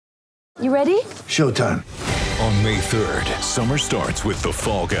You ready? Showtime. On May 3rd, summer starts with The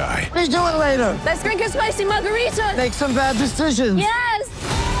Fall Guy. Let's do it later. Let's drink a spicy margarita. Make some bad decisions. Yes!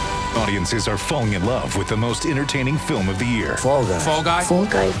 Audiences are falling in love with the most entertaining film of the year. Fall Guy. Fall Guy. Fall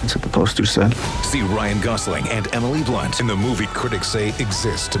Guy. That's what the poster said. See Ryan Gosling and Emily Blunt in the movie critics say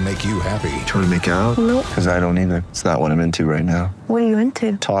exists to make you happy. Trying to make it out? Nope. Because I don't either. It's not what I'm into right now. What are you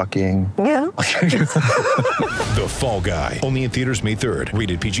into? Talking. Yeah. The Fall Guy. Only in theaters May 3rd.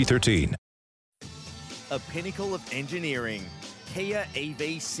 Rated PG-13. A pinnacle of engineering. Kia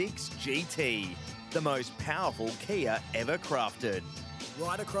EV6 GT. The most powerful Kia ever crafted.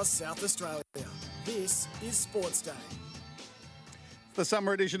 Right across South Australia. This is Sports Day. The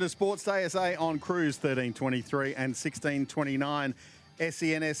summer edition of Sports Day SA on Cruise 1323 and 1629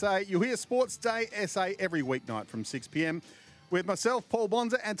 SENSA. You'll hear Sports Day SA every weeknight from 6 p.m. with myself, Paul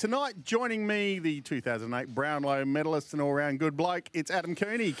Bonza, and tonight joining me, the 2008 Brownlow medalist and all-round good bloke, it's Adam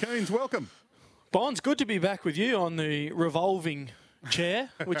Cooney. Coons, welcome. Bonds, good to be back with you on the revolving chair,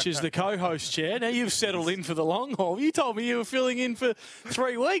 which is the co-host chair. Now you've settled in for the long haul. You told me you were filling in for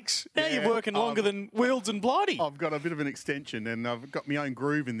 3 weeks. Now you're working longer than Wilds and Blighty. I've got a bit of an extension and I've got my own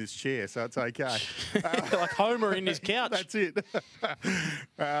groove in this chair, so it's okay. Like Homer in his couch. That's it.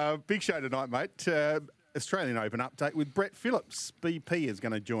 Big show tonight, mate. Australian Open update with Brett Phillips. BP is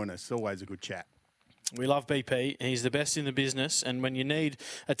going to join us. Always a good chat. We love BP. He's the best in the business. And when you need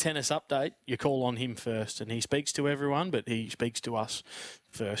a tennis update, you call on him first. And he speaks to everyone, but he speaks to us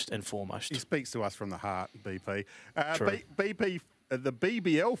first and foremost. He speaks to us from the heart, BP. True. BP, the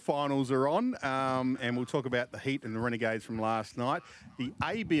BBL finals are on, and we'll talk about the Heat and the Renegades from last night. The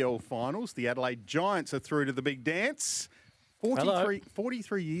ABL finals, the Adelaide Giants are through to the big dance.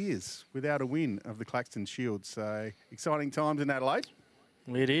 43 years without a win of the Claxton Shield. So exciting times in Adelaide.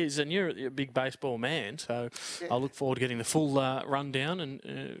 It is, and you're a big baseball man, so I look forward to getting the full rundown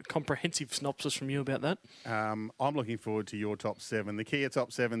and comprehensive synopsis from you about that. I'm looking forward to your top seven, the Kia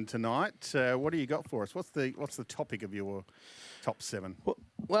top seven tonight. What do you got for us? What's the topic of your top seven?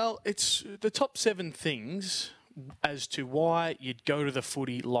 Well, it's the top 7 things as to why you'd go to the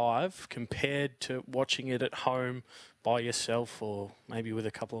footy live compared to watching it at home by yourself or maybe with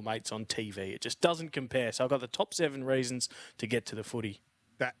a couple of mates on TV. It just doesn't compare. So I've got the top 7 reasons to get to the footy.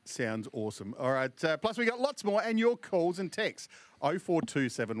 That sounds awesome. All right. Plus, we got lots more and your calls and texts.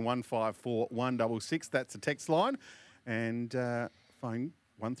 0427 154 166. That's the text line. And phone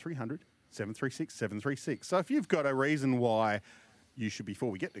 1300 736 736. So if you've got a reason why you should, before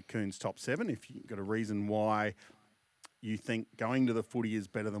we get to Coon's top 7, if you've got a reason why you think going to the footy is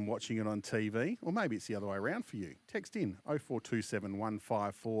better than watching it on TV, or maybe it's the other way around for you, text in 0427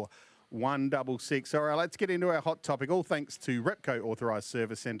 154 166. All right, let's get into our hot topic. All thanks to Repco Authorised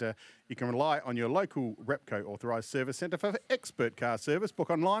Service Centre. You can rely on your local Repco Authorised Service Centre for expert car service. Book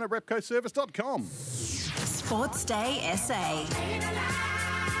online at repcoservice.com. Sports Day SA.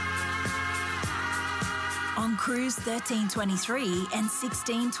 On Cruise 1323 and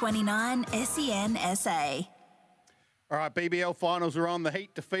 1629 SENSA. All right, BBL finals are on. The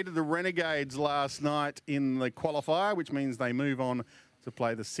Heat defeated the Renegades last night in the qualifier, which means they move on to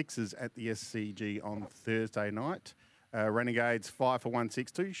play the Sixers at the SCG on Thursday night. Renegades 5 for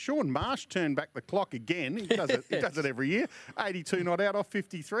 162. Sean Marsh turned back the clock again. He does it every year. 82 not out off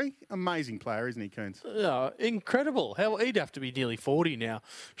 53. Amazing player, isn't he, Coons? Incredible. He'd have to be nearly 40 now,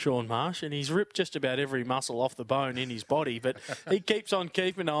 Sean Marsh, and he's ripped just about every muscle off the bone in his body, but he keeps on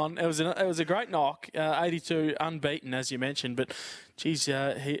keeping on. It was a great knock, 82 unbeaten, as you mentioned, but geez,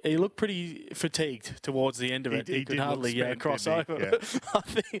 he looked pretty fatigued towards the end of it. He could hardly cross over.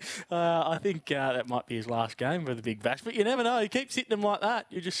 Yeah. I think that might be his last game for the Big Bash. But you never know. He keeps hitting them like that.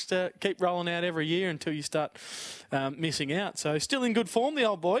 You just keep rolling out every year until you start missing out. So still in good form, the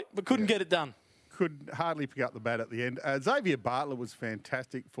old boy, but couldn't get it done. Could hardly pick up the bat at the end. Xavier Bartlett was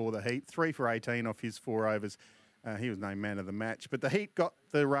fantastic for the Heat. 3 for 18 off his 4 overs. He was named man of the match. But the Heat got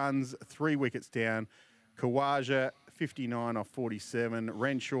the runs, 3 wickets down. Kawaja, 59 off 47.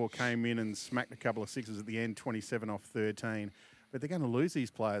 Renshaw came in and smacked a couple of sixes at the end, 27 off 13. But they're going to lose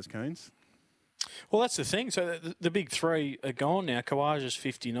these players, Coons. Well, that's the thing. So the big 3 are gone now. Kawaja's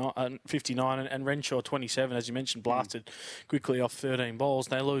 59 and Renshaw 27, as you mentioned, blasted quickly off 13 balls.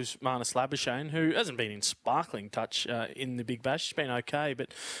 They lose Marnus Labuschagne, who hasn't been in sparkling touch in the Big Bash. He's been okay.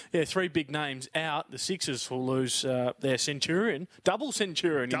 But, 3 big names out. The Sixers will lose their Centurion, double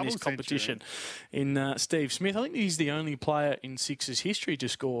Centurion in this competition in Steve Smith. I think he's the only player in Sixers history to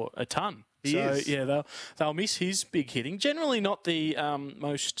score a ton. He is. Yeah, they'll miss his big hitting. Generally not the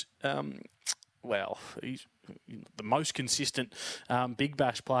most... well, he's the most consistent Big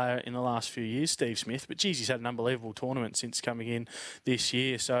Bash player in the last few years, Steve Smith. But, geez, he's had an unbelievable tournament since coming in this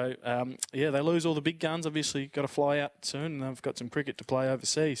year. So, they lose all the big guns. Obviously, got to fly out soon, and they've got some cricket to play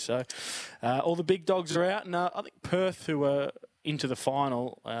overseas. So, all the big dogs are out. And I think Perth, who are into the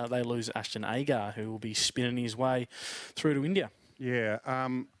final, they lose Ashton Agar, who will be spinning his way through to India. Yeah,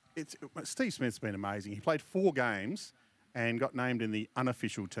 Steve Smith's been amazing. He played 4 games and got named in the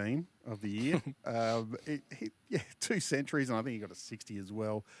unofficial team of the year. 2 centuries, and I think he got a 60 as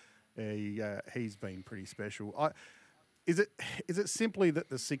well. He's been pretty special. Is it simply that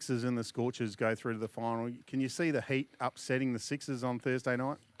the Sixers and the Scorchers go through to the final? Can you see the Heat upsetting the Sixers on Thursday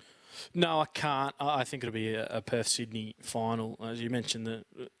night? No, I can't. I think it'll be a Perth-Sydney final. As you mentioned,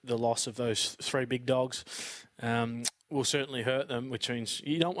 the loss of those 3 big dogs will certainly hurt them, which means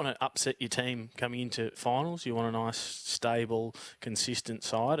you don't want to upset your team coming into finals. You want a nice, stable, consistent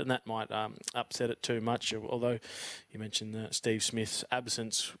side, and that might upset it too much. Although you mentioned Steve Smith's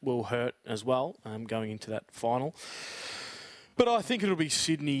absence will hurt as well going into that final. But I think it'll be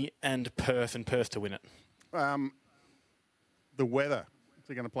Sydney and Perth to win it. The weather. Is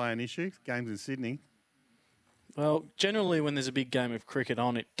it going to play an issue? Games in Sydney. Well, generally when there's a big game of cricket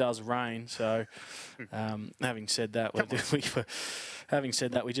on, it does rain. So, having said that, we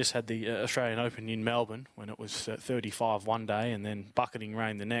just had the Australian Open in Melbourne when it was 35 one day and then bucketing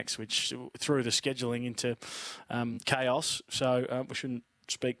rain the next, which threw the scheduling into chaos. So we shouldn't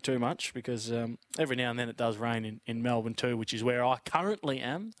speak too much because every now and then it does rain in Melbourne too, which is where I currently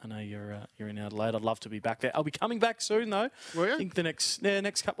am. I know you're in Adelaide. I'd love to be back there. I'll be coming back soon though. Will you? I think the next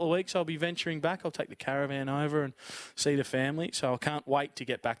couple of weeks I'll be venturing back. I'll take the caravan over and see the family. So I can't wait to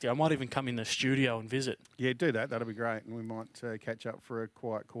get back there. I might even come in the studio and visit. Yeah, do that. That'll be great. And we might catch up for a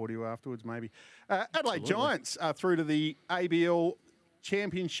quiet cordial afterwards maybe. Adelaide Absolutely. Giants are through to the ABL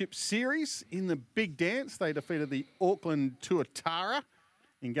Championship Series in the big dance. They defeated the Auckland Tuatara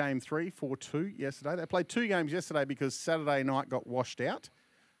in Game 3, 4-2 yesterday. They played 2 games yesterday because Saturday night got washed out.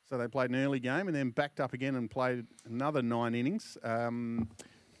 So they played an early game and then backed up again and played another 9 innings.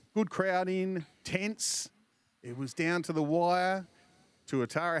 Good crowd in, tense. It was down to the wire.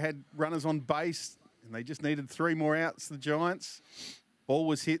 Tuatara had runners on base and they just needed 3 more outs, the Giants. Ball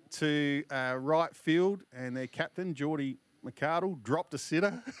was hit to right field and their captain, Geordie McArdle, dropped a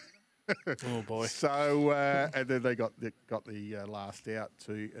sitter. Oh boy! So and then they got the last out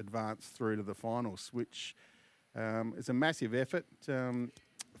to advance through to the finals, which is a massive effort.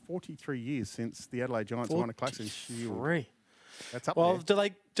 43 years since the Adelaide Giants won a Classic Shield. That's up there.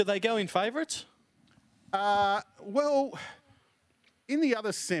 Do they go in favourites? Well, in the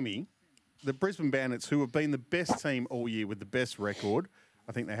other semi, the Brisbane Bandits, who have been the best team all year with the best record,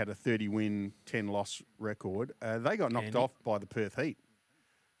 I think they had a 30-win, 10-loss record. They got knocked off by the Perth Heat.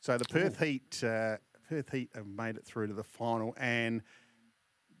 So the Perth Heat have made it through to the final, and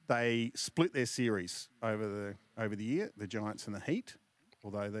they split their series over the year, the Giants and the Heat.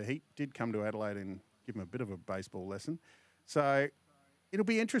 Although the Heat did come to Adelaide and give them a bit of a baseball lesson. So it'll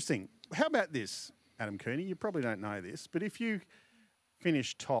be interesting. How about this, Adam Cooney? You probably don't know this, but if you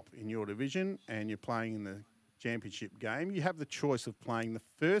finish top in your division and you're playing in the championship game, you have the choice of playing the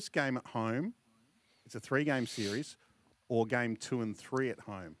first game at home. It's a 3-game series. Or game 2 and 3 at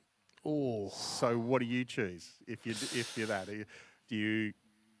home. Oh. So what do you choose if you're that? Do you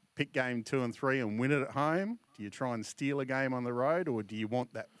pick game 2 and 3 and win it at home? Do you try and steal a game on the road, or do you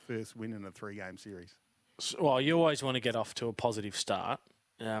want that first win in a 3-game series? Well, you always want to get off to a positive start.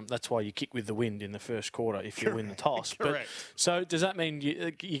 That's why you kick with the wind in the first quarter if you win the toss. Correct. So does that mean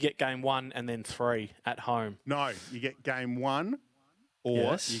you get game 1 and then 3 at home? No, you get game 1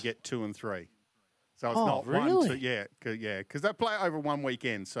 or you get 2 and 3. So it's not really? 1, 2, because they play over one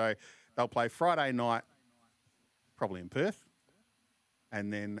weekend. So they'll play Friday night, probably in Perth,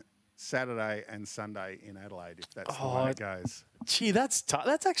 and then Saturday and Sunday in Adelaide, if that's the way it goes. Gee, that's tough.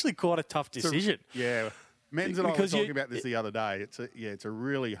 That's actually quite a tough decision. Menz and I were talking about this the other day. It's a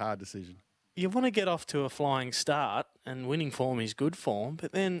really hard decision. You want to get off to a flying start, and winning form is good form,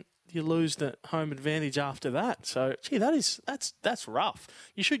 but then you lose the home advantage after that. So, that's rough.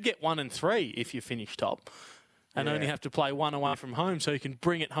 You should get 1 and 3 if you finish top, and only have to play 1 away from home, so you can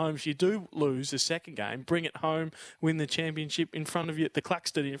bring it home. If you do lose the second game, bring it home, win the championship in front of you, the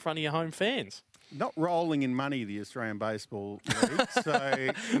Claxton, in front of your home fans. Not rolling in money, the Australian Baseball League.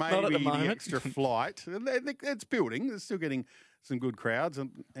 So maybe the extra flight. It's building. They're still getting some good crowds,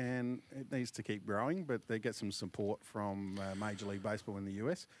 and it needs to keep growing. But they get some support from Major League Baseball in the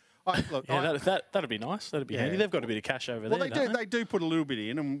US. That'd be nice. That'd be handy. They've got a bit of cash over there. Well, they do put a little bit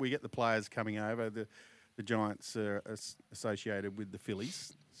in, and we get the players coming over. the Giants are associated with the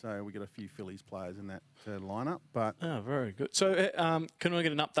Phillies. So we got a few Phillies players in that lineup. But Oh, very good. So can I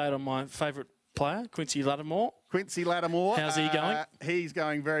get an update on my favourite player, Quincy Lattimore? Quincy Lattimore. How's he going? He's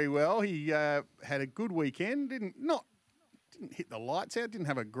going very well. He had a good weekend. Didn't hit the lights out. Didn't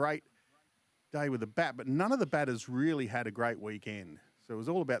have a great day with the bat, but none of the batters really had a great weekend. So it was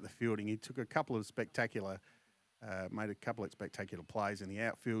all about the fielding. He took made a couple of spectacular plays in the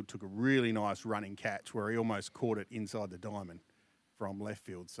outfield. Took a really nice running catch where he almost caught it inside the diamond from left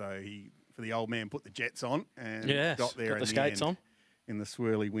field. So for the old man, put the Jets on and got there. Got the skates on in the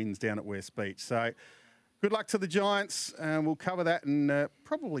swirly winds down at West Beach. So good luck to the Giants. We'll cover that and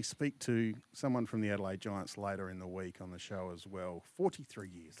probably speak to someone from the Adelaide Giants later in the week on the show as well. 43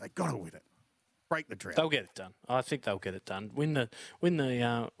 years. They got to win it. Break the drought. They'll get it done. I think they'll get it done. Win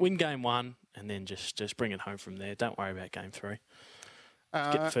game one and then just bring it home from there. Don't worry about game three.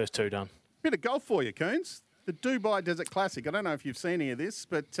 Get the first two done. Bit of golf for you, Coons. The Dubai Desert Classic. I don't know if you've seen any of this,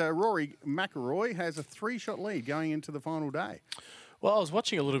 but Rory McIlroy has a 3-shot lead going into the final day. Well, I was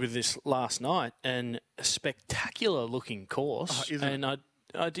watching a little bit of this last night, and a spectacular-looking course. And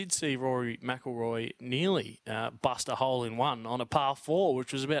I did see Rory McIlroy nearly bust a hole in one on a par 4,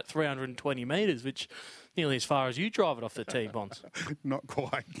 which was about 320 metres, which nearly as far as you drive it off the tee, Bonds. Not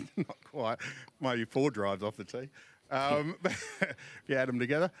quite. Maybe 4 drives off the tee. If you add them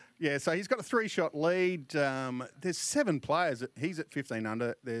together. Yeah, so he's got a 3-shot lead. There's 7 players. He's at 15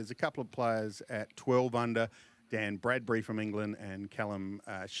 under. There's a couple of players at 12 under. Dan Bradbury from England and Callum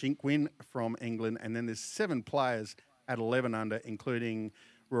Shinkwin from England. And then there's 7 players at 11 under, including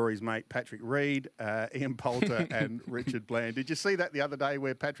Rory's mate Patrick Reed, Ian Poulter and Richard Bland. Did you see that the other day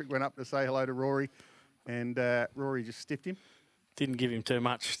where Patrick went up to say hello to Rory and Rory just stiffed him? Didn't give him too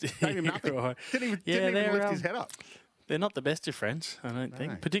much. Gave him nothing. Didn't even lift his head up. They're not the best of friends, I don't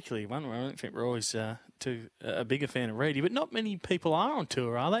think. Particularly one where I don't think Roy's a bigger fan of Reedy. But not many people are on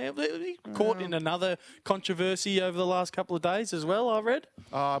tour, are they? Have they caught in another controversy over the last couple of days as well, I read?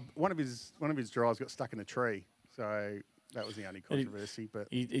 One of his drives got stuck in a tree. So that was the only controversy. But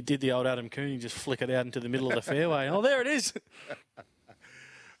he did the old Adam Cooney, just flick it out into the middle of the fairway. Oh, there it is.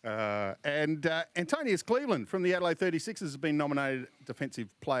 And Antonius Cleveland from the Adelaide 36ers has been nominated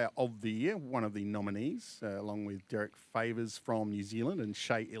Defensive Player of the Year, one of the nominees, along with Derek Favours from New Zealand and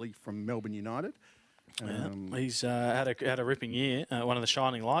Shea Illy from Melbourne United. He's had a ripping year, one of the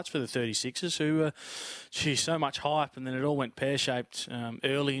shining lights for the 36ers, who, so much hype, and then it all went pear-shaped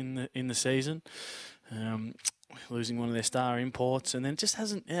early in the season, losing one of their star imports, and then it just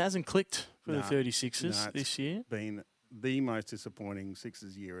hasn't clicked for the 36ers this year. Been the most disappointing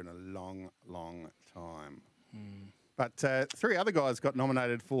Sixers year in a long, long time. But 3 other guys got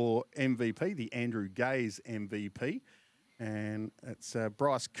nominated for MVP, the Andrew Gaze MVP. And it's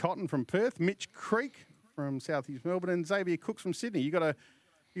Bryce Cotton from Perth, Mitch Creek from South East Melbourne, and Xavier Cooks from Sydney. You got a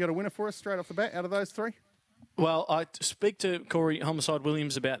winner for us straight off the bat out of those 3? Well, I speak to Corey Homicide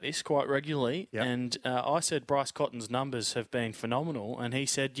Williams about this quite regularly, Yep. and I said Bryce Cotton's numbers have been phenomenal, and he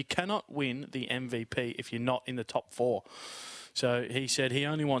said you cannot win the MVP if you're not in the top 4. So he said he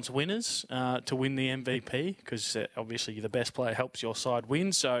only wants winners to win the MVP because obviously the best player helps your side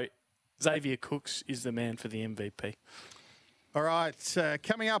win. So Xavier Cooks is the man for the MVP. All right,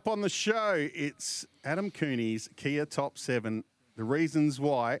 coming up on the show, it's Adam Cooney's Kia Top 7, the reasons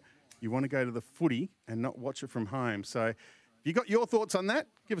why you want to go to the footy and not watch it from home. So if you got your thoughts on that,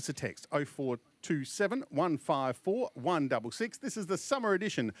 give us a text, 0427 154 166. This is the summer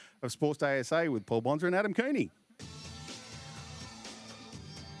edition of Sports Day SA with Paul Bonser and Adam Cooney.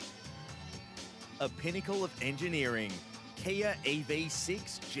 A pinnacle of engineering, Kia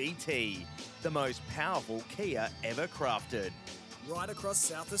EV6 GT, the most powerful Kia ever crafted. Right across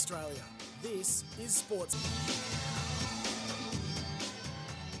South Australia, this is Sports.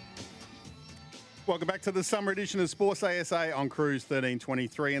 Welcome back to the summer edition of Sports ASA on Cruise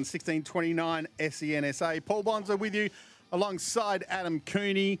 1323 and 1629 SENSA. Paul Bonser with you alongside Adam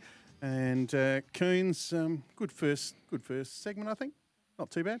Cooney. And Coons, good first segment, I think. Not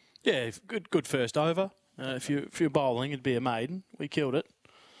too bad. Yeah, good first over. If you're bowling, it'd be a maiden. We killed it.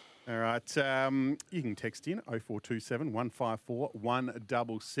 All right. You can text in 0427 154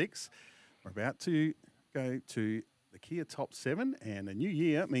 166. We're about to go to the Kia Top 7, and a new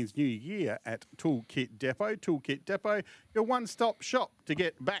year means new year at Toolkit Depot. Toolkit Depot, your one-stop shop to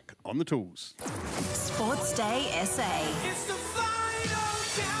get back on the tools. Sports Day SA. It's the final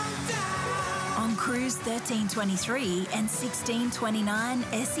countdown. On Cruise 1323 and 1629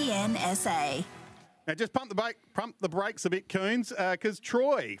 SENSA. Now, just pump the brakes a bit, Coons, because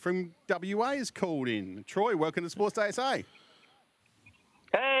Troy from WA is called in. Troy, welcome to Sports Day SA.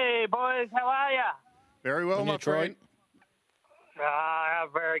 Hey, boys, how are ya? Very well, On my you, Troy. friend.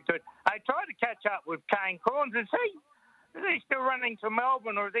 Very good. I tried to catch up with Kane Corns. Is he still running to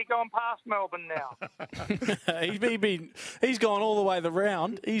Melbourne, or has he gone past Melbourne now? He's gone all the way the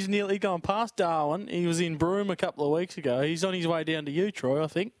round. He's nearly gone past Darwin. He was in Broome a couple of weeks ago. He's on his way down to you, Troy, I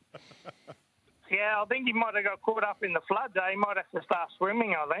think. Yeah, I think he might have got caught up in the flood. He might have to start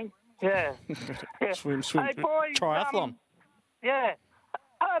swimming, I think. Yeah. Yeah. Swim. Hey, boys, Triathlon. Yeah.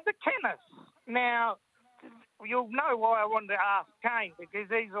 The tennis. Now, you'll know why I wanted to ask Kane, because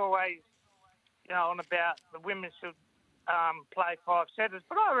he's always, on about the women should play 5-setters.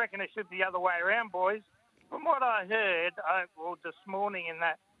 But I reckon it should be the other way around, boys. From what I heard, this morning in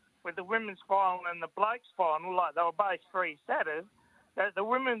that, with the women's final and the blokes' final, like they were both 3-setters, that the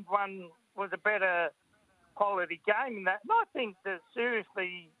women's one was a better quality game in that. And I think that,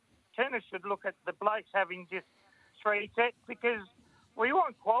 seriously, tennis should look at the blokes having just 3 sets, because we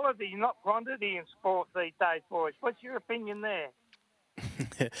want quality, not quantity in sport these days, boys. What's your opinion there?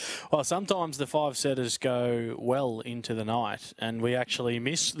 Well, sometimes the 5-setters go well into the night, and we actually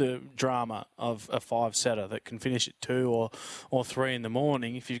miss the drama of a 5-setter that can finish at 2 or 3 in the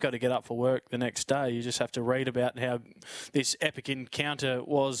morning. If you've got to get up for work the next day, you just have to read about how this epic encounter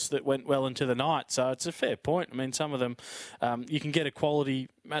was that went well into the night. So it's a fair point. I mean, some of them, you can get a quality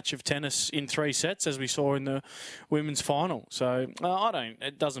match of tennis in 3 sets, as we saw in the women's final. So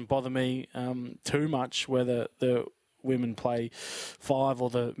it doesn't bother me too much whether the women play 5 or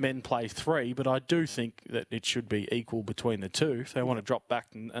the men play 3, but I do think that it should be equal between the two. If they want to drop back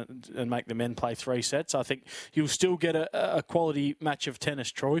and make the men play 3 sets, I think you'll still get a quality match of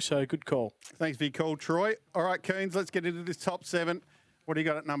tennis, Troy, so good call. Thanks for your call, Troy. All right, Coons, let's get into this top 7. What do you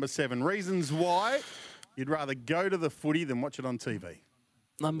got at number 7? Reasons why you'd rather go to the footy than watch it on TV.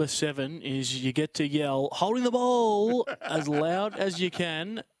 Number 7 is you get to yell, holding the ball, as loud as you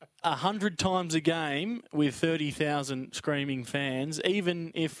can, 100 times a game with 30,000 screaming fans,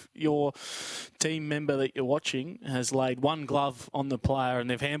 even if your team member that you're watching has laid one glove on the player and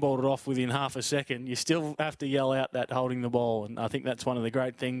they've handballed it off within half a second, you still have to yell out that holding the ball. And I think that's one of the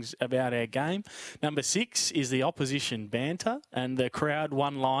great things about our game. Number 6 is the opposition banter and the crowd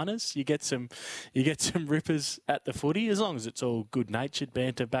one-liners. You get some rippers at the footy, as long as it's all good-natured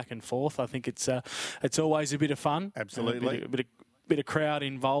banter back and forth. I think it's always a bit of fun. Absolutely. A bit of crowd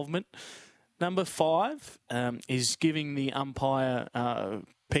involvement. Number 5 is giving the umpire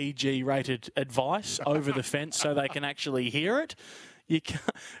PG-rated advice over the fence so they can actually hear it. You can't,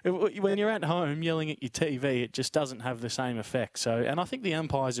 when you're at home yelling at your TV, it just doesn't have the same effect. So, and I think the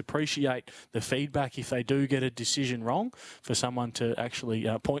umpires appreciate the feedback if they do get a decision wrong, for someone to actually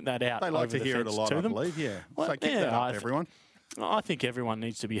point that out. They like over to the hear it a fence lot, to I them. believe, yeah. Well, So keep that up, everyone. I think everyone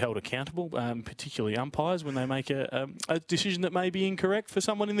needs to be held accountable, particularly umpires, when they make a decision that may be incorrect, for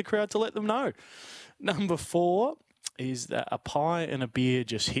someone in the crowd to let them know. Number 4 is that a pie and a beer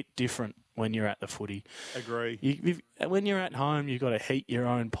just hit different when you're at the footy. Agree. When you're at home, you've got to heat your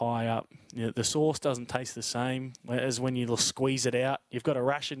own pie up. The sauce doesn't taste the same as when you squeeze it out. You've got to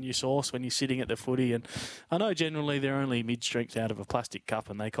ration your sauce when you're sitting at the footy. And I know generally they're only mid-strength out of a plastic cup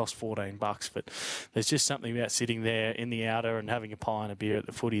and they cost $14, but there's just something about sitting there in the outer and having a pie and a beer at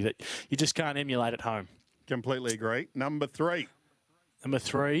the footy that you just can't emulate at home. Completely agree. Number 3. Number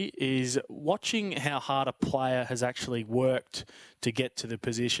 3 is watching how hard a player has actually worked to get to the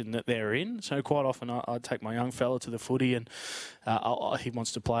position that they're in. So quite often I take my young fella to the footy and he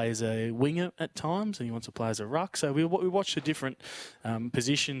wants to play as a winger at times and he wants to play as a ruck. So we watch the different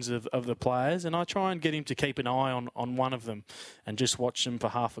positions of the players, and I try and get him to keep an eye on one of them and just watch them for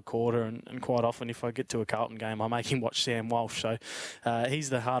half a quarter. And quite often if I get to a Carlton game, I make him watch Sam Walsh. So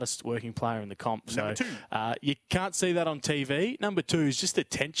he's the hardest working player in the comp. So you can't see that on TV. Number 2 is just the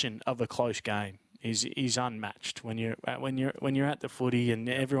tension of a close game. Is unmatched when you're at the footy and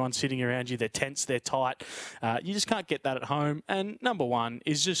everyone's sitting around you. They're tense, they're tight. You just can't get that at home. And number 1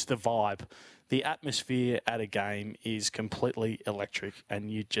 is just the vibe. The atmosphere at a game is completely electric, and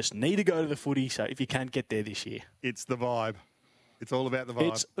you just need to go to the footy. So if you can, get there this year. It's the vibe. It's all about the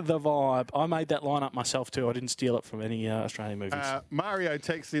vibe. It's the vibe. I made that line up myself too. I didn't steal it from any Australian movies. Mario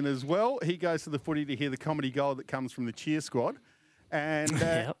texts in as well. He goes to the footy to hear the comedy gold that comes from the cheer squad. And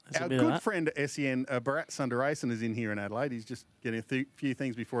our good friend SEN, Bharat Sundaresan, is in here in Adelaide. He's just getting a few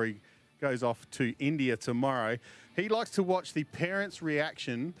things before he goes off to India tomorrow. He likes to watch the parents'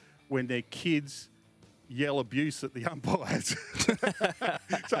 reaction when their kids yell abuse at the umpires.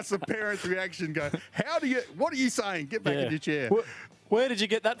 So it's the parents' reaction go, what are you saying? Get back in your chair. Where did you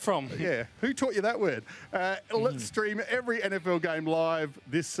get that from? Yeah, who taught you that word? Let's stream every NFL game live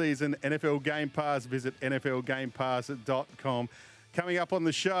this season. NFL Game Pass. Visit NFLGamePass.com. Coming up on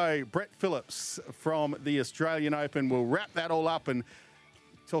the show, Brett Phillips from the Australian Open. We'll wrap that all up and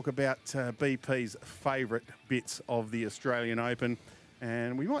talk about BP's favourite bits of the Australian Open.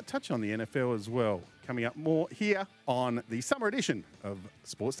 And we might touch on the NFL as well. Coming up more here on the summer edition of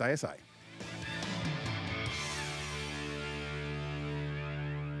Sports Day SA.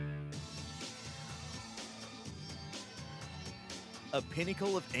 A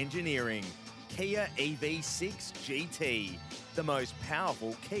pinnacle of engineering, Kia EV6 GT, the most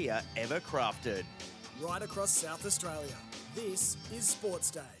powerful Kia ever crafted. Right across South Australia, this is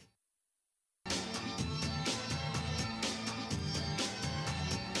Sports Day.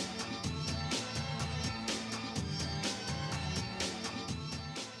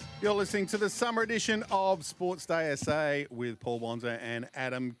 You're listening to the summer edition of Sports Day SA with Paul Bonza and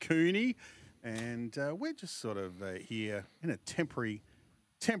Adam Cooney. And we're just sort of here in a temporary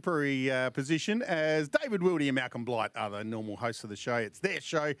position as David Wildy and Malcolm Blight are the normal hosts of the show. It's their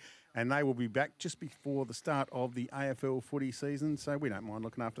show and they will be back just before the start of the AFL footy season. So we don't mind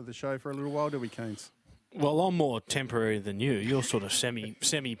looking after the show for a little while, do we, Keynes? Well, I'm more temporary than you. You're sort of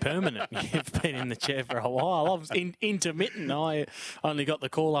semi-permanent. You've been in the chair for a while. I'm intermittent. I only got the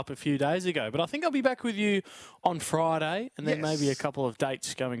call up a few days ago. But I think I'll be back with you on Friday and then maybe a couple of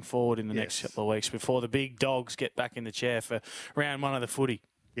dates going forward in the next couple of weeks before the big dogs get back in the chair for round one of the footy.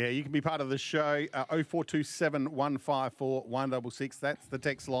 Yeah, you can be part of the show. 0427 154 166. That's the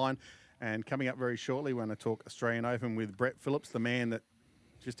text line. And coming up very shortly, we're going to talk Australian Open with Brett Phillips, the man that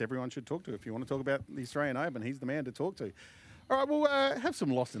just everyone should talk to. If you want to talk about the Australian Open, he's the man to talk to. All right, we'll have some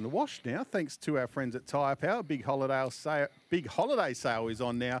lost in the wash now, thanks to our friends at Tyre Power. Big holiday sale is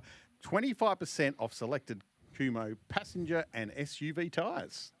on now. 25% off selected Kumho passenger and SUV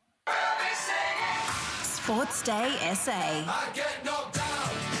tyres. Sports Day SA.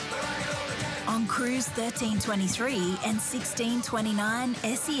 On Cruise 1323 and 1629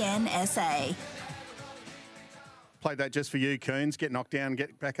 SEN SA. Played that just for you, Coons. Get knocked down,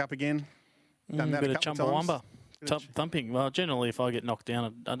 get back up again. Done that bit a of couple of times. Chumbawamba. Thumping. Well, generally, if I get knocked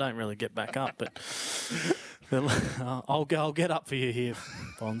down, I don't really get back up. But I'll get up for you here,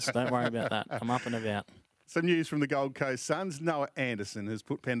 Bonds. Don't worry about that. I'm up and about. Some news from the Gold Coast Suns. Noah Anderson has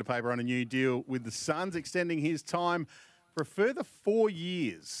put pen to paper on a new deal with the Suns, extending his time for a further 4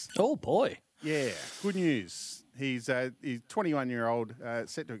 years. Oh, boy. Yeah, good news. He's 21-year-old,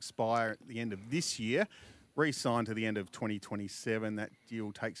 set to expire at the end of this year. Re-signed to the end of 2027. That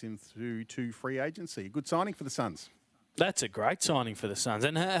deal takes him through to free agency. Good signing for the Suns. That's a great signing for the Suns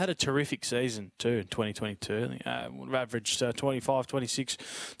and had a terrific season too in 2022. Averaged 25, 26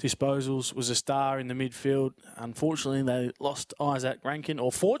 disposals, was a star in the midfield. Unfortunately, they lost Isaac Rankin,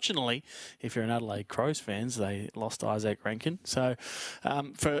 or fortunately, if you're an Adelaide Crows fans, they lost Isaac Rankin. So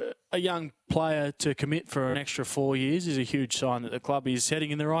for a young player to commit for an extra 4 years is a huge sign that the club is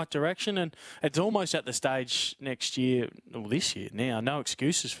heading in the right direction, and it's almost at the stage next year, or this year now, no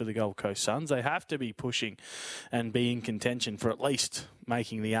excuses for the Gold Coast Suns. They have to be pushing and be in contention for at least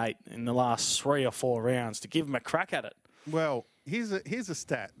making the 8 in the last 3 or 4 rounds to give them a crack at it. Well, here's a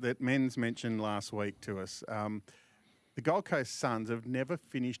stat that Men's mentioned last week to us. The Gold Coast Suns have never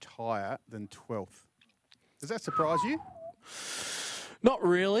finished higher than 12th. Does that surprise you? Not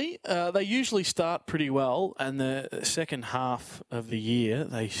really. They usually start pretty well, and the second half of the year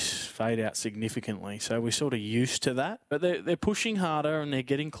they fade out significantly. So we're sort of used to that. But they're pushing harder, and they're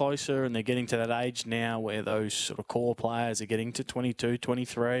getting closer, and they're getting to that age now where those sort of core players are getting to 22,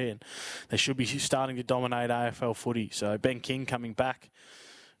 23, and they should be starting to dominate AFL footy. So Ben King coming back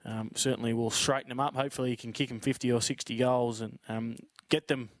certainly will straighten them up. Hopefully he can kick them 50 or 60 goals and get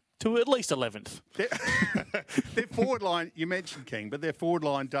them to at least 11th. Their forward line, you mentioned King, but their forward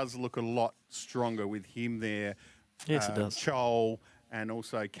line does look a lot stronger with him there. Yes, it does. Chol and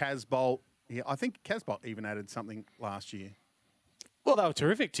also Casbolt. Yeah, I think Casbolt even added something last year. Well, they were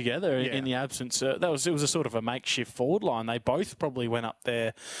terrific together in the absence. It was a sort of a makeshift forward line. They both probably went up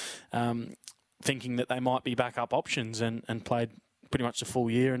there thinking that they might be backup options and played pretty much the full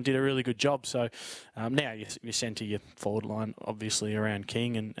year and did a really good job. So now you centre your forward line, obviously, around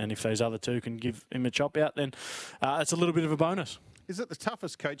King, and if those other two can give him a chop out, then it's a little bit of a bonus. Is it the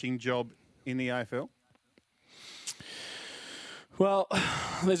toughest coaching job in the AFL? Well,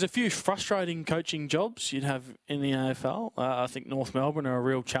 there's a few frustrating coaching jobs you'd have in the AFL. I think North Melbourne are a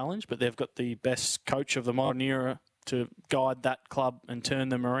real challenge, but they've got the best coach of the modern era to guide that club and turn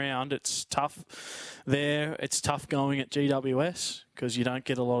them around. It's tough there. It's tough going at GWS because you don't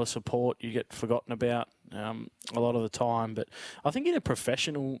get a lot of support. You get forgotten about a lot of the time. But I think in a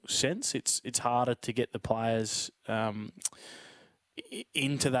professional sense, it's harder to get the players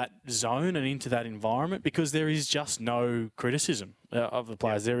into that zone and into that environment because there is just no criticism. of the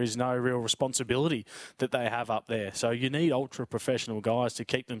players. There is no real responsibility that they have up there. So you need ultra-professional guys to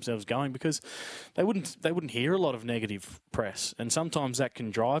keep themselves going because they wouldn't hear a lot of negative press. And sometimes that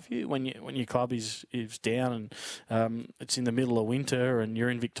can drive you when your club is down and it's in the middle of winter and you're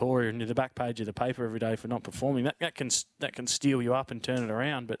in Victoria and you're the back page of the paper every day for not performing. That can steal you up and turn it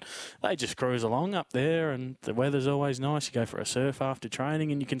around. But they just cruise along up there and the weather's always nice. You go for a surf after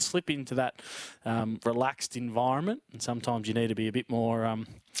training and you can slip into that relaxed environment. And sometimes you need to be a bit more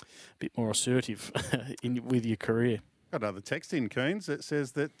assertive with your career. Got another text in, Coons, that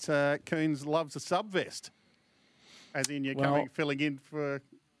says that Coons loves a sub-vest. As in you're filling in for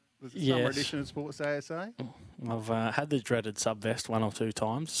the summer edition of Sports ASA? I've had the dreaded sub-vest one or two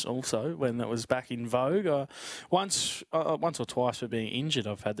times also when it was back in vogue. Once or twice for being injured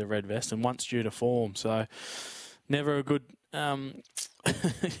I've had the red vest and once due to form. So never a good...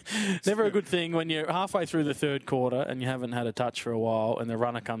 never a good thing when you're halfway through the third quarter and you haven't had a touch for a while and the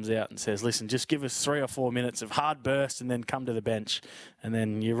runner comes out and says, listen, just give us 3 or 4 minutes of hard burst and then come to the bench and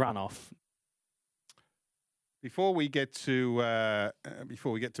then you run off. Before we get to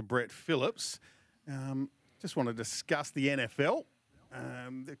Brett Phillips, just want to discuss the NFL.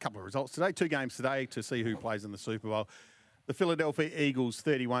 A couple of results today, 2 games today to see who plays in the Super Bowl. The Philadelphia Eagles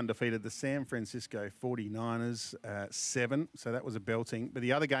 31 defeated the San Francisco 49ers 7, so that was a belting. But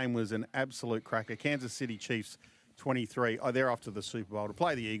the other game was an absolute cracker. Kansas City Chiefs 23. They're off to the Super Bowl to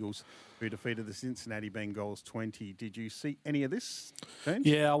play the Eagles, who defeated the Cincinnati Bengals 20. Did you see any of this, James?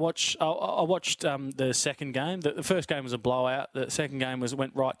 Yeah, I watched the second game. The first game was a blowout. The second game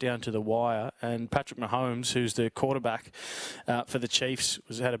went right down to the wire. And Patrick Mahomes, who's the quarterback for the Chiefs,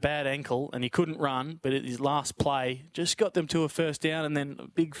 had a bad ankle and he couldn't run. But at his last play, just got them to a first down. And then a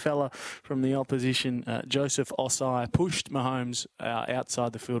big fella from the opposition, Joseph Osai, pushed Mahomes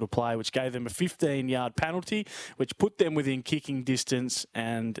outside the field of play, which gave them a 15-yard penalty, which put them within kicking distance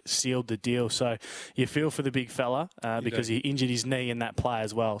and sealed the deal. So you feel for the big fella because he injured his knee in that play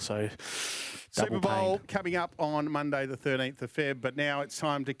as well. So Super Bowl coming up on Monday the 13th of Feb, but now it's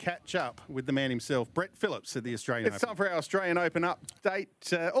time to catch up with the man himself, Brett Phillips at the Australian Open. It's time for our Australian Open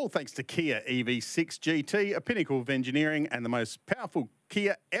update, all thanks to Kia EV6 GT, a pinnacle of engineering and the most powerful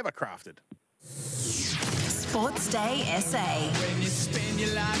Kia ever crafted. Sports Day SA. When you spend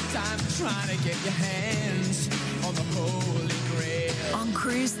your lifetime trying to get your hands on the Holy Grail. On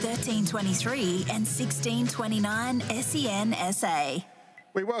Cruise 1323 and 1629 SEN SA.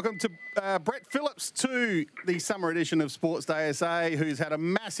 We welcome to Brett Phillips to the summer edition of Sports Day SA, who's had a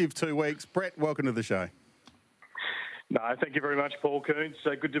massive 2 weeks. Brett, welcome to the show. No, thank you very much, Paul Coons.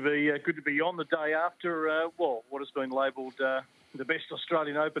 Good to be on the day after what has been labelled the best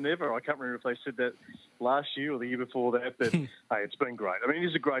Australian Open ever. I can't remember if they said that last year or the year before that, but hey, it's been great. I mean, it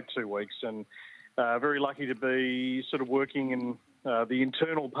is a great 2 weeks, and very lucky to be sort of working in the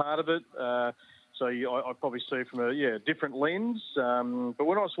internal part of it. So I probably see it from a different lens. But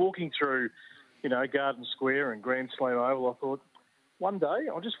when I was walking through, Garden Square and Grand Slam Oval, I thought, one day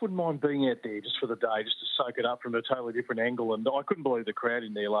I just wouldn't mind being out there just for the day, just to soak it up from a totally different angle. And I couldn't believe the crowd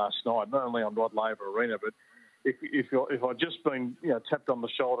in there last night, not only on Rod Laver Arena, but if I'd just been tapped on the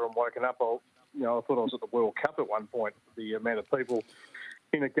shoulder and woken up, I thought I was at the World Cup at one point, the amount of people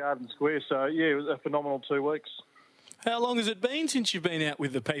in a Garden Square. So, it was a phenomenal 2 weeks. How long has it been since you've been out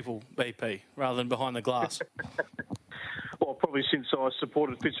with the people, BP, rather than behind the glass? Well, probably since I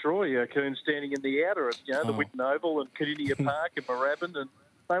supported Fitzroy, Coons standing in the outer at the Whitten Oval and Kardinia Park and Moorabbin, and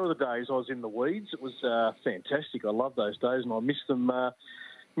they were the days I was in the weeds. It was fantastic. I love those days, and I miss them a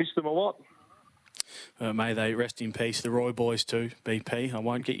lot. May they rest in peace, the Roy boys too, BP. I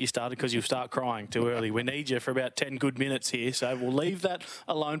won't get you started because you'll start crying too early. We need you for about 10 good minutes here, so we'll leave that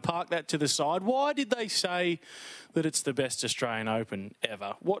alone, park that to the side. Why did they say that it's the best Australian Open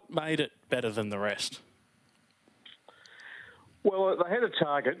ever? What made it better than the rest? Well, they had a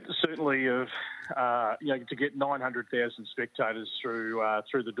target, certainly, of to get 900,000 spectators through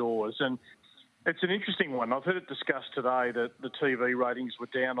the doors, and it's an interesting one. I've heard it discussed today that the TV ratings were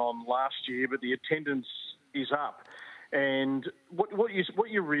down on last year, but the attendance is up. And what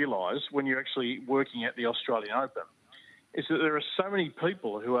you realise when you're actually working at the Australian Open is that there are so many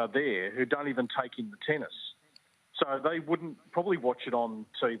people who are there who don't even take in the tennis. So they wouldn't probably watch it on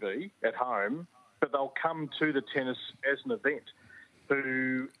TV at home, but they'll come to the tennis as an event,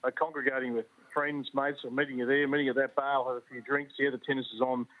 who are congregating with friends, mates, or meeting you there, meeting at that bar, have a few drinks. Yeah, the tennis is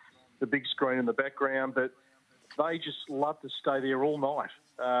on the big screen in the background, but they just love to stay there all night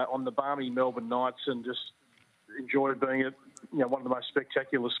on the balmy Melbourne nights and just enjoy being at one of the most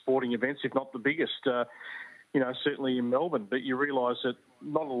spectacular sporting events, if not the biggest, certainly in Melbourne. But you realise that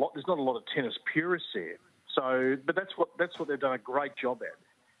there's not a lot of tennis purists there. So, but that's what they've done a great job at,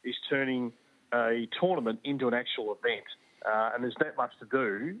 is turning a tournament into an actual event. And there's that much to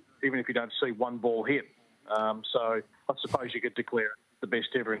do, even if you don't see one ball hit. So I suppose you could declare it the best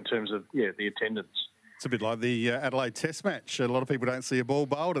ever in terms of, the attendance. It's a bit like the Adelaide Test match. A lot of people don't see a ball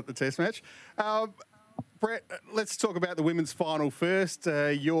bowled at the Test match. Brett, let's talk about the women's final first.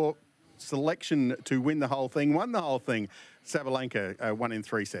 Your selection to win the whole thing, won the whole thing. Sabalenka won in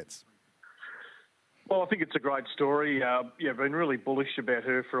 3 sets. Well, I think it's a great story. Been really bullish about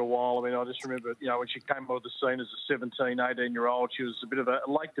her for a while. I mean, I just remember, when she came onto the scene as a 17, 18-year-old, she was a bit of a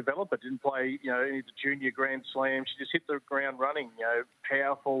late developer, didn't play, any of the junior Grand Slams. She just hit the ground running,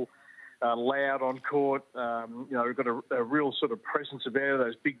 powerful, loud on court, got a real sort of presence about her,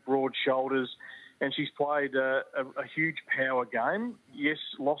 those big, broad shoulders. And she's played a huge power game. Yes,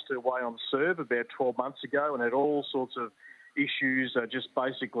 lost her way on serve about 12 months ago and had all sorts of issues, just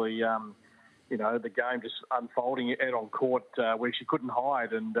basically... the game just unfolding out on court where she couldn't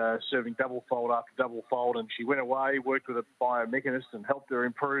hide and serving double fold after double fold. And she went away, worked with a biomechanist and helped her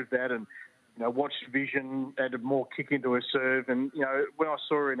improve that and, watched vision, added more kick into her serve. And, when I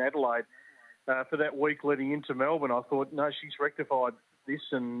saw her in Adelaide for that week leading into Melbourne, I thought, no, she's rectified this.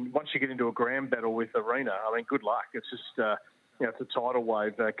 And once you get into a ground battle with Arena, I mean, good luck. It's just, it's a tidal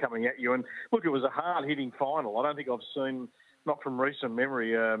wave coming at you. And look, it was a hard-hitting final. I don't think I've seen... not from recent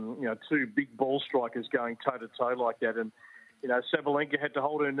memory, 2 big ball strikers going toe-to-toe like that. And, Sabalenka had to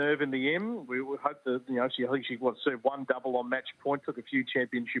hold her nerve in the end. We hope that, I think she served 1 double on match point, took a few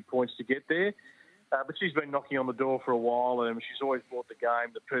championship points to get there. But she's been knocking on the door for a while, and she's always brought the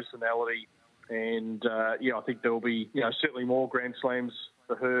game, the personality. And, I think there will be, certainly more Grand Slams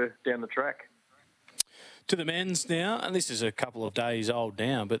for her down the track. To the men's now, and this is a couple of days old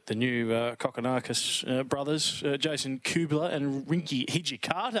now, but the new Kokkinakis brothers, Jason Kubler and Rinky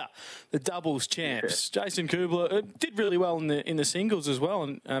Hijikata, the doubles champs. Yeah. Jason Kubler did really well in the singles as well,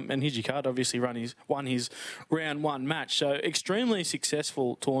 and Hijikata obviously won his round 1 match. So extremely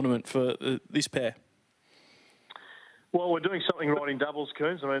successful tournament for this pair. Well, we're doing something right in doubles,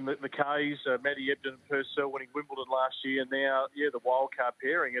 Coons. I mean, the K's, Maddie Ebden and Purcell winning Wimbledon last year, and now, the wildcard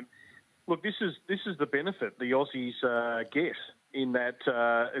pairing. And look, this is the benefit the Aussies get in that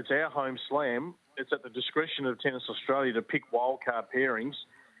it's our home slam. It's at the discretion of Tennis Australia to pick wildcard pairings,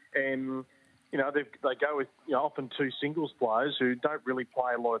 and they go with often 2 singles players who don't really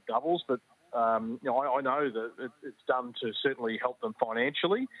play a lot of doubles. But I know that it's done to certainly help them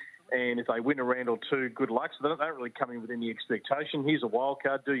financially, and if they win a round or 2, good luck. So they don't really come in with any expectation. Here's a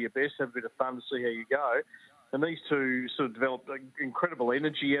wildcard. Do your best. Have a bit of fun to see how you go. And these 2 sort of developed incredible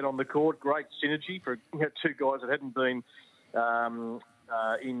energy out on the court, great synergy for 2 guys that hadn't been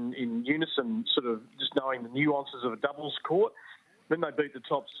in unison, sort of just knowing the nuances of a doubles court. Then they beat the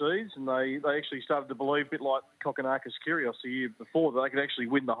top seeds, and they actually started to believe, a bit like Kokkinakis Kyrgios the year before, that they could actually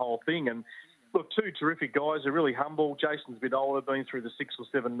win the whole thing. And look, 2 terrific guys. They're really humble. Jason's a bit older, been through the 6 or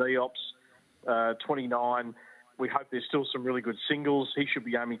 7 NEOPs, 29. We hope there's still some really good singles. He should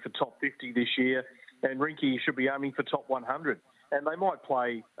be aiming for top 50 this year. And Rinky should be aiming for top 100. And they might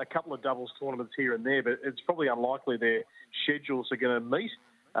play a couple of doubles tournaments here and there, but it's probably unlikely their schedules are going to meet.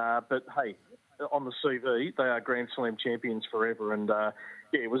 But, hey, on the CV, they are Grand Slam champions forever. And,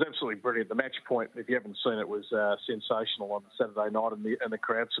 it was absolutely brilliant. The match point, if you haven't seen it, was sensational on Saturday night and the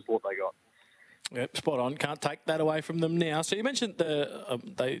crowd support they got. Yep, spot on. Can't take that away from them now. So you mentioned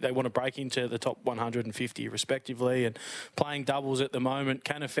they want to break into the top 150 respectively, and playing doubles at the moment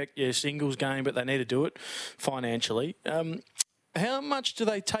can affect your singles game, but they need to do it financially. How much do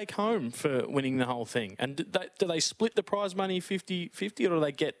they take home for winning the whole thing? And do they split the prize money 50-50, or do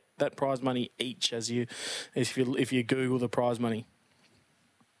they get that prize money each if you Google the prize money?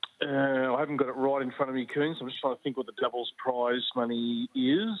 I haven't got it right in front of me, Coons. I'm just trying to think what the doubles prize money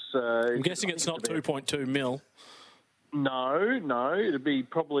is. I'm guessing it's not 2.2 mil. No.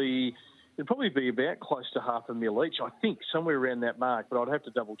 It'd probably be about close to $500,000 each. I think somewhere around that mark, but I'd have to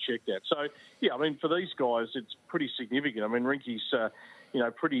double check that. So yeah, I mean, for these guys, it's pretty significant. I mean, Rinky's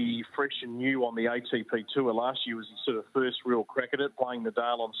pretty fresh and new on the ATP tour. Last year was his sort of first real crack at it, playing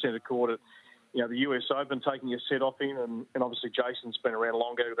Nadal on centre court at the US Open, taking a set off in, and obviously Jason's been around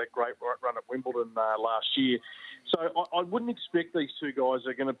longer, that great run at Wimbledon last year. So I wouldn't expect these 2 guys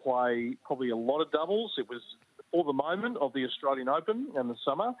are going to play probably a lot of doubles. It was for the moment of the Australian Open and the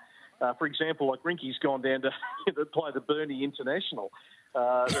summer. For example, like Rinky's gone down to play the Burnie International.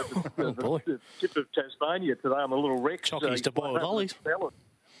 The tip of Tasmania today on the little Rex. Chockies to boiled lollies.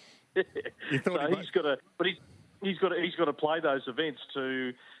 He's got to play those events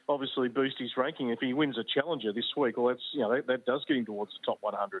to obviously boost his ranking. If he wins a challenger this week, well, that does get him towards the top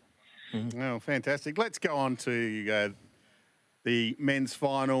 100. Oh, fantastic. Let's go on to the men's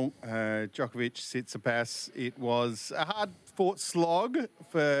final. Djokovic, Tsitsipas. It was a hard-fought slog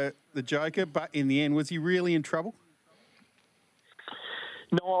for the Joker, but in the end, was he really in trouble?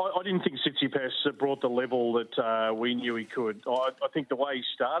 No, I didn't think Tsitsipas brought the level that we knew he could. I think the way he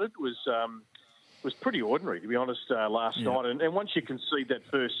started was pretty ordinary, to be honest, last night. And once you concede that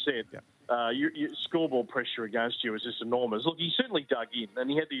first set, your scoreboard pressure against you was just enormous. Look, he certainly dug in, and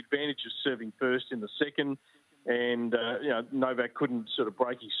he had the advantage of serving first in the second. And Novak couldn't sort of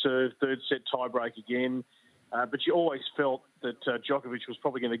break his serve. Third set tie-break again. But you always felt that Djokovic was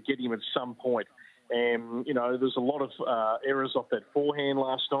probably going to get him at some point. And, there's a lot of errors off that forehand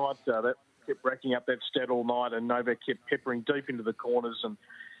last night. That kept racking up that stat all night, and Novak kept peppering deep into the corners and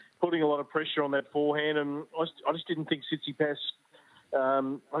putting a lot of pressure on that forehand. And I just didn't think Tsitsipas,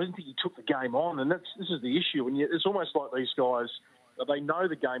 I didn't think he took the game on. And this is the issue. And it's almost like these guys, they know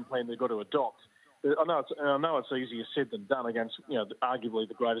the game plan they've got to adopt. I know it's easier said than done against, arguably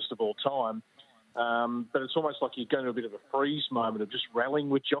the greatest of all time. But it's almost like you're going to a bit of a freeze moment of just rallying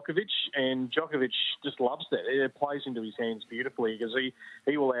with Djokovic, and Djokovic just loves that. It plays into his hands beautifully because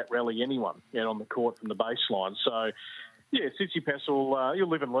he will out-rally anyone on the court from the baseline. So, yeah, Tsitsipas he'll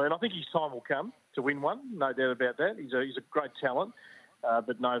live and learn. I think his time will come to win one, no doubt about that. He's a great talent,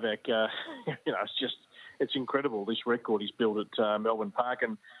 but Novak, it's incredible, this record he's built at Melbourne Park,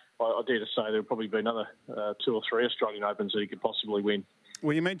 and I dare to say there'll probably be another 2 or 3 Australian Opens that he could possibly win.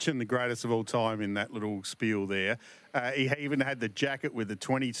 Well, you mentioned the greatest of all time in that little spiel there. He even had the jacket with the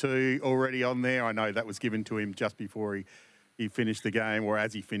 22 already on there. I know that was given to him just before he finished the game, or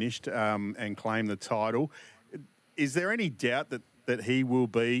as he finished, and claimed the title. Is there any doubt that he will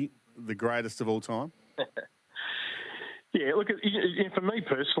be the greatest of all time? Yeah, look, for me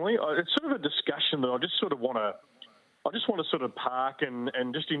personally, it's sort of a discussion that I just want to sort of park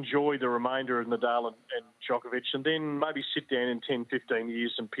and just enjoy the remainder of Nadal and Djokovic, and then maybe sit down in 10, 15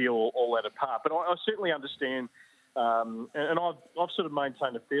 years and peel all that apart. But I certainly understand, and I've sort of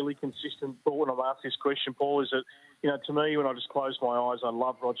maintained a fairly consistent thought when I'm asked this question, Paul, is that, to me, when I just close my eyes, I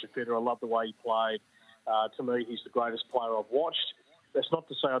love Roger Federer. I love the way he played. To me, he's the greatest player I've watched. That's not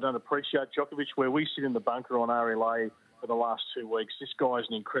to say I don't appreciate Djokovic. Where we sit in the bunker on RLA for the last 2 weeks, this guy is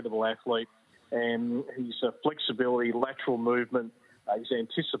an incredible athlete. And his flexibility, lateral movement, his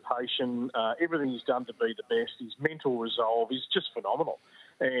anticipation, everything he's done to be the best, his mental resolve is just phenomenal.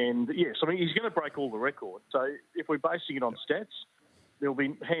 And, yes, I mean, he's going to break all the records. So if we're basing it on stats, there'll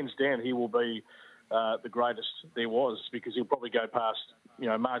be, hands down, he will be the greatest there was, because he'll probably go past,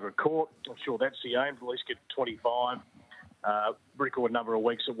 Margaret Court. I'm sure that's the aim, at least get 25. Record number of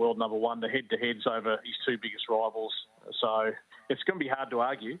weeks at world number 1, the head-to-heads over his 2 biggest rivals. So it's going to be hard to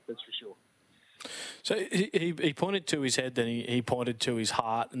argue, that's for sure. So he pointed to his head, then he pointed to his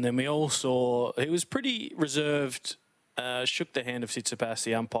heart, and then we all saw he was pretty reserved, shook the hand of Tsitsipas,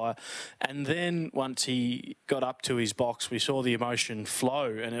 the umpire, and then once he got up to his box, we saw the emotion flow,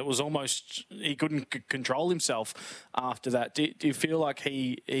 and it was almost he couldn't control himself after that. Do you feel like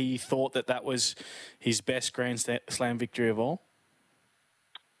he thought that was his best Grand Slam victory of all?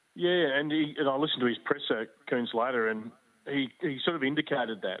 Yeah, and I listened to his presser, Coons, later, and he sort of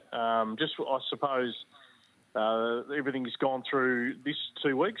indicated that. Just, I suppose, everything he's gone through this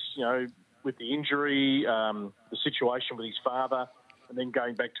 2 weeks, with the injury, the situation with his father, and then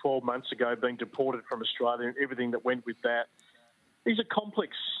going back 12 months ago, being deported from Australia, and everything that went with that. He's a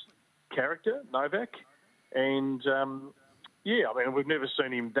complex character, Novak, and, we've never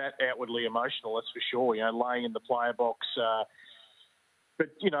seen him that outwardly emotional, that's for sure, laying in the player box. But,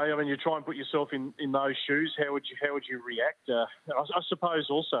 you try and put yourself in those shoes. How would you react? I suppose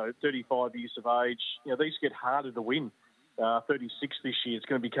also, 35 years of age, these get harder to win. 36 this year, it's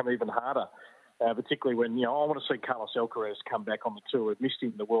going to become even harder, particularly when, I want to see Carlos Alcaraz come back on the tour. We've missed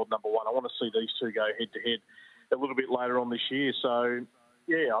him in the world number 1. I want to see these two go head-to-head a little bit later on this year. So,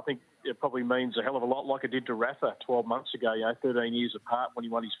 yeah, I think it probably means a hell of a lot like it did to Rafa 12 months ago, 13 years apart when he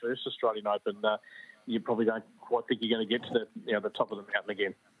won his first Australian Open. You probably don't quite think you're going to get to the top of the mountain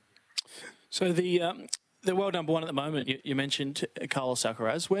again. So the world number 1 at the moment, you mentioned Carlos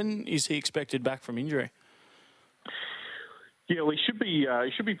Alcaraz. When is he expected back from injury? Yeah, well, he should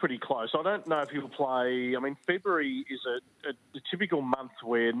be pretty close. I don't know if he'll play. February is a typical month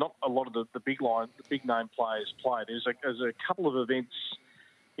where not a lot of the big name players play. There's a couple of events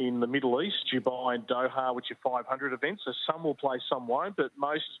in the Middle East, Dubai and Doha, which are 500 events. So some will play, some won't, but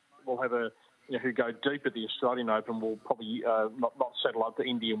most will have who go deep at the Australian Open will probably not settle up to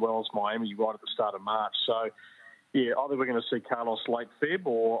Indian Wells, Miami, right at the start of March. So, yeah, either we're going to see Carlos late Feb,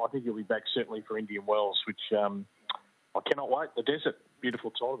 or I think he'll be back certainly for Indian Wells, which I cannot wait. The desert,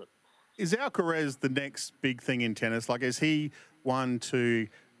 beautiful tournament. Is Alcaraz the next big thing in tennis? Like, is he one to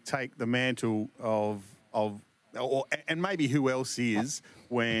take the mantle and maybe who else is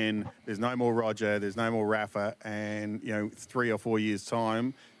when there's no more Roger, there's no more Rafa, and 3 or 4 years'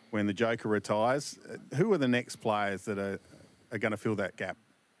 time when the Joker retires, who are the next players that are going to fill that gap?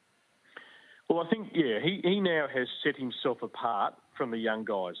 Well, I think he now has set himself apart from the young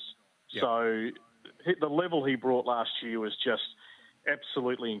guys. Yep. So the level he brought last year was just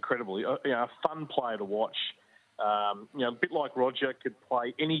absolutely incredible. A fun player to watch. A bit like Roger, could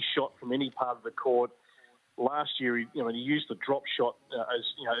play any shot from any part of the court. Last year, he used the drop shot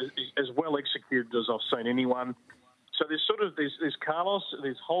as well executed as I've seen anyone. So there's Carlos,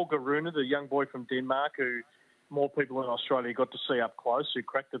 there's Holger Rune, the young boy from Denmark, who more people in Australia got to see up close, who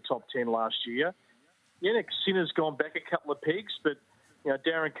cracked the top 10 last year. Yannick Sinner's gone back a couple of pegs, but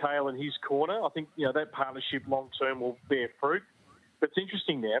Darren Cahill in his corner, I think that partnership long term will bear fruit. But it's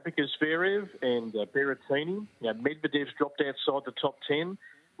interesting now because Zverev and Berrettini, Medvedev's dropped outside the top 10.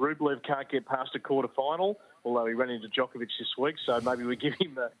 Rublev can't get past a quarter-final, although he ran into Djokovic this week, so maybe we give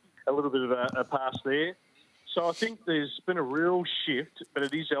him a little bit of a pass there. So I think there's been a real shift, but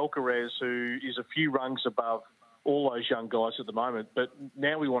it is Alcaraz who is a few rungs above all those young guys at the moment. But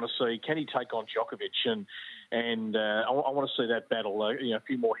now we want to see, can he take on Djokovic? And I want to see that battle, a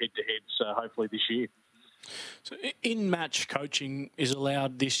few more head-to-heads, hopefully this year. So in-match coaching is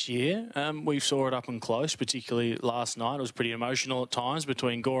allowed this year. We saw it up and close, particularly last night. It was pretty emotional at times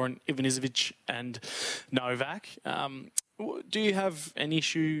between Goran Ivanisevic and Novak. Do you have an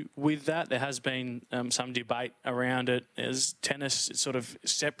issue with that? There has been some debate around it. As tennis is sort of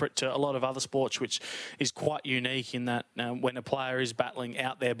separate to a lot of other sports, which is quite unique in that when a player is battling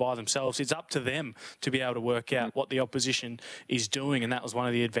out there by themselves, it's up to them to be able to work out what the opposition is doing, and that was one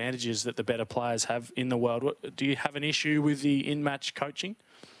of the advantages that the better players have in the world. Do you have an issue with the in-match coaching?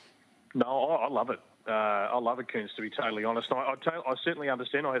 No, I love it. I love it, Kearns, to be totally honest. I certainly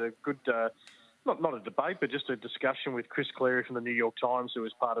understand. I had a good... Not a debate, but just a discussion with Chris Cleary from the New York Times, who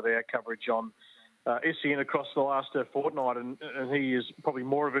was part of our coverage on SEN across the last fortnight, and he is probably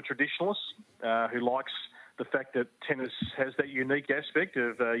more of a traditionalist who likes the fact that tennis has that unique aspect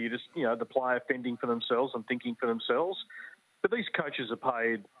of the player fending for themselves and thinking for themselves. But these coaches are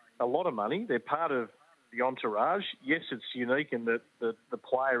paid a lot of money. They're part of the entourage. Yes, it's unique in that the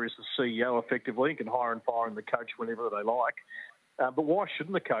player is the CEO effectively and can hire and fire the coach whenever they like. But why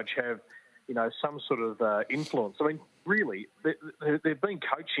shouldn't the coach have some sort of influence? I mean, really, they've been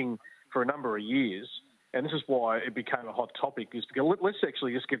coaching for a number of years, and this is why it became a hot topic, is because let's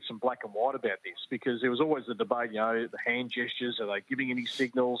actually just get some black and white about this, because there was always the debate, the hand gestures, are they giving any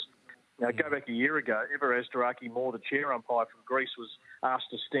signals? Go back a year ago, Evras Daraki-Moore, the chair umpire from Greece, was asked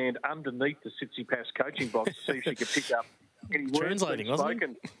to stand underneath the Tsitsipas coaching box to see if she could pick up any words being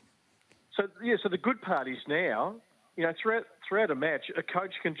spoken. So the good part is now, throughout a match, a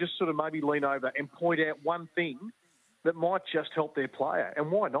coach can just sort of maybe lean over and point out one thing that might just help their player.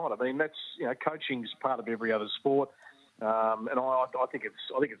 And why not? I mean, that's coaching's part of every other sport, and I think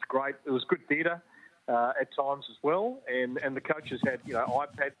it's great. It was good theatre at times as well, and the coaches had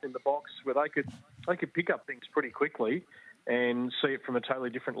iPads in the box where they could pick up things pretty quickly and see it from a totally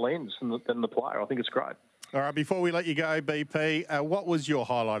different lens than the player. I think it's great. All right, before we let you go, BP, what was your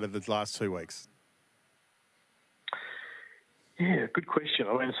highlight of the last 2 weeks? Yeah, good question.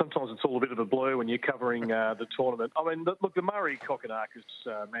 I mean, sometimes it's all a bit of a blur when you're covering the tournament. I mean, look, the Murray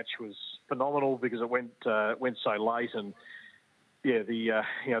Kokkinakis match was phenomenal because it went so late, and the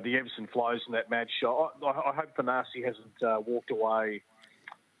ebbs and flows in that match. I hope Thanasi hasn't walked away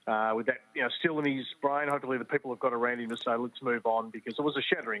with that still in his brain. Hopefully, the people have got around him to say, let's move on, because it was a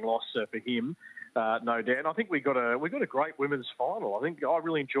shattering loss for him, no doubt. And I think we got a great women's final. I think I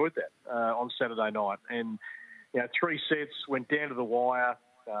really enjoyed that on Saturday night, and 3 sets, went down to the wire.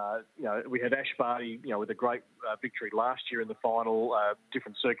 We had Ash Barty, with a great victory last year in the final,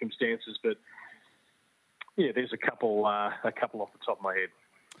 different circumstances. But, there's a couple off the top of my head.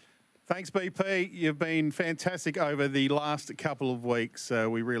 Thanks, BP. You've been fantastic over the last couple of weeks.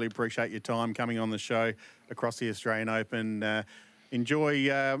 We really appreciate your time coming on the show across the Australian Open. Enjoy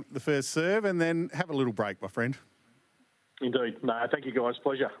the first serve and then have a little break, my friend. Indeed. No, thank you, guys.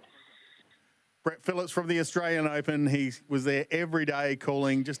 Pleasure. Brett Phillips from the Australian Open. He was there every day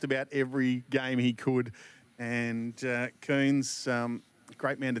calling just about every game he could. And Coons,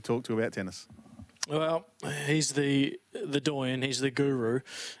 great man to talk to about tennis. Well, he's the doyen, he's the guru,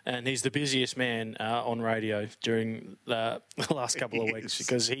 and he's the busiest man on radio during the last couple of weeks,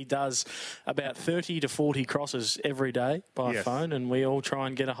 because he does about 30 to 40 crosses every day by phone, and we all try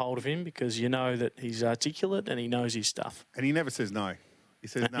and get a hold of him because that he's articulate and he knows his stuff. And he never says no. He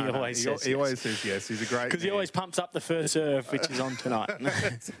says no. He always says he yes. always says yes. He's a great Because he man. always pumps up the first serve, which is on tonight.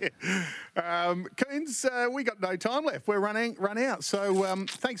 Coons, we got no time left. We're run out. So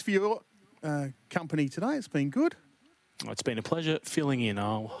thanks for your company today. It's been good. It's been a pleasure filling in.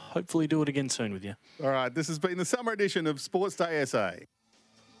 I'll hopefully do it again soon with you. All right, this has been the summer edition of Sports Day SA.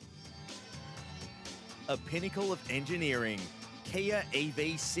 A pinnacle of engineering. Kia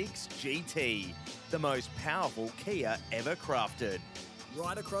EV6 GT. The most powerful Kia ever crafted.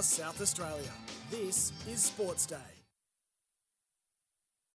 Right across South Australia. This is Sports Day.